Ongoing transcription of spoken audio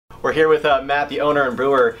We're here with Matt, the owner and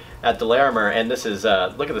brewer at the Larimer, and this is,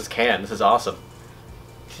 look at this can, this is awesome.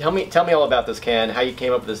 Tell me all about this can, how you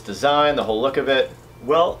came up with this design, the whole look of it.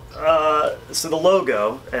 Well, so the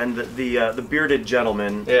logo and the bearded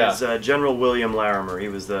gentleman is General William Larimer. He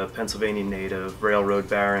was the Pennsylvania native, railroad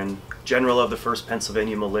baron, general of the 1st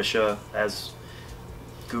Pennsylvania Militia, as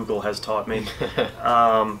Google has taught me.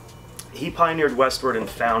 He pioneered westward and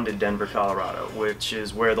founded Denver, Colorado, which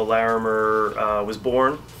is where the Larimer was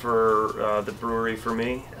born for the brewery for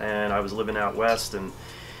me, and I was living out west, and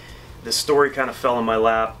this story kind of fell in my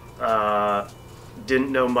lap.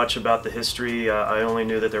 Didn't know much about the history. I only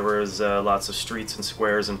knew that there was lots of streets and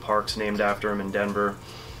squares and parks named after him in Denver,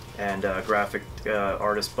 and graphic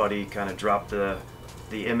artist buddy kind of dropped the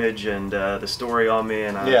image and the story on me,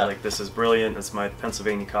 and I was like, this is brilliant. It's my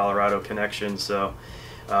Pennsylvania-Colorado connection. So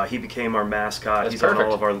he became our mascot. That's He's perfect.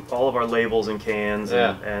 on all of our labels and cans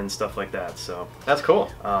and stuff like that. So that's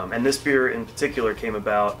cool. And this beer in particular came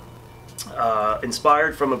about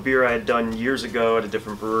inspired from a beer I had done years ago at a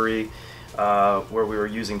different brewery, where we were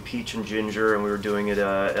using peach and ginger, and we were doing it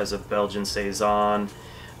as a Belgian saison.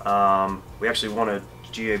 We actually won a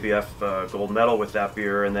GABF gold medal with that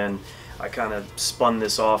beer, and then I kind of spun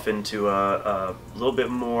this off into a little bit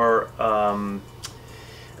more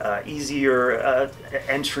easier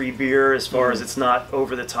entry beer, as far as it's not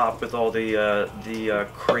over the top with all the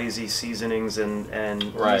crazy seasonings and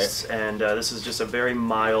yeasts. And this is just a very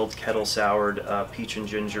mild kettle soured peach and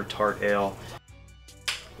ginger tart ale.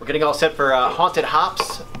 We're getting all set for Haunted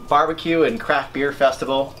Hops Barbecue and Craft Beer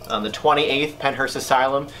Festival on the 28th, Penhurst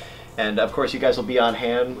Asylum. And of course you guys will be on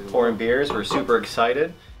hand pouring beers. We're super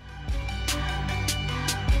excited.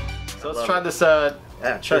 So let's try this,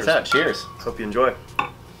 Cheers. Cheers. Hope you enjoy.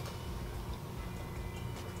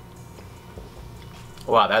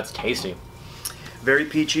 Wow, that's tasty. Very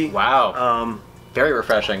peachy. Wow. Very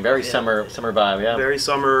refreshing. Very summer vibe. Yeah. Very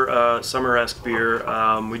summer-esque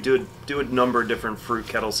beer. We do a number of different fruit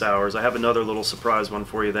kettle sours. I have another little surprise one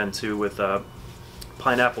for you then too, with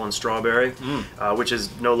pineapple and strawberry, which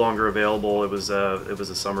is no longer available. It was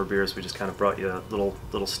a summer beer, so we just kind of brought you a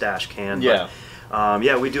little stash can. Yeah. But,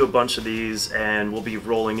 yeah, we do a bunch of these, and we'll be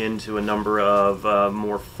rolling into a number of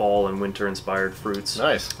more fall and winter-inspired fruits.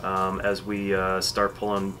 Nice. As we start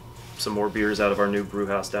pulling some more beers out of our new brew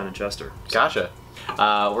house down in Chester. So. Gotcha.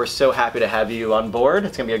 We're so happy to have you on board.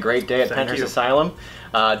 It's going to be a great day at Penhurst Asylum.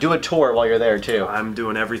 Do a tour while you're there, too. I'm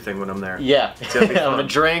doing everything when I'm there. Yeah. It's gonna be fun. I'm going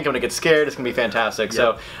to drink, I'm going to get scared. It's going to be fantastic.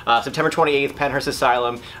 Yep. So, September 28th, Penhurst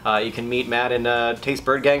Asylum. You can meet Matt and taste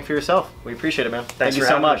Bird Gang for yourself. We appreciate it, man. Thank you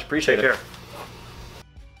so much. Appreciate it. Take care.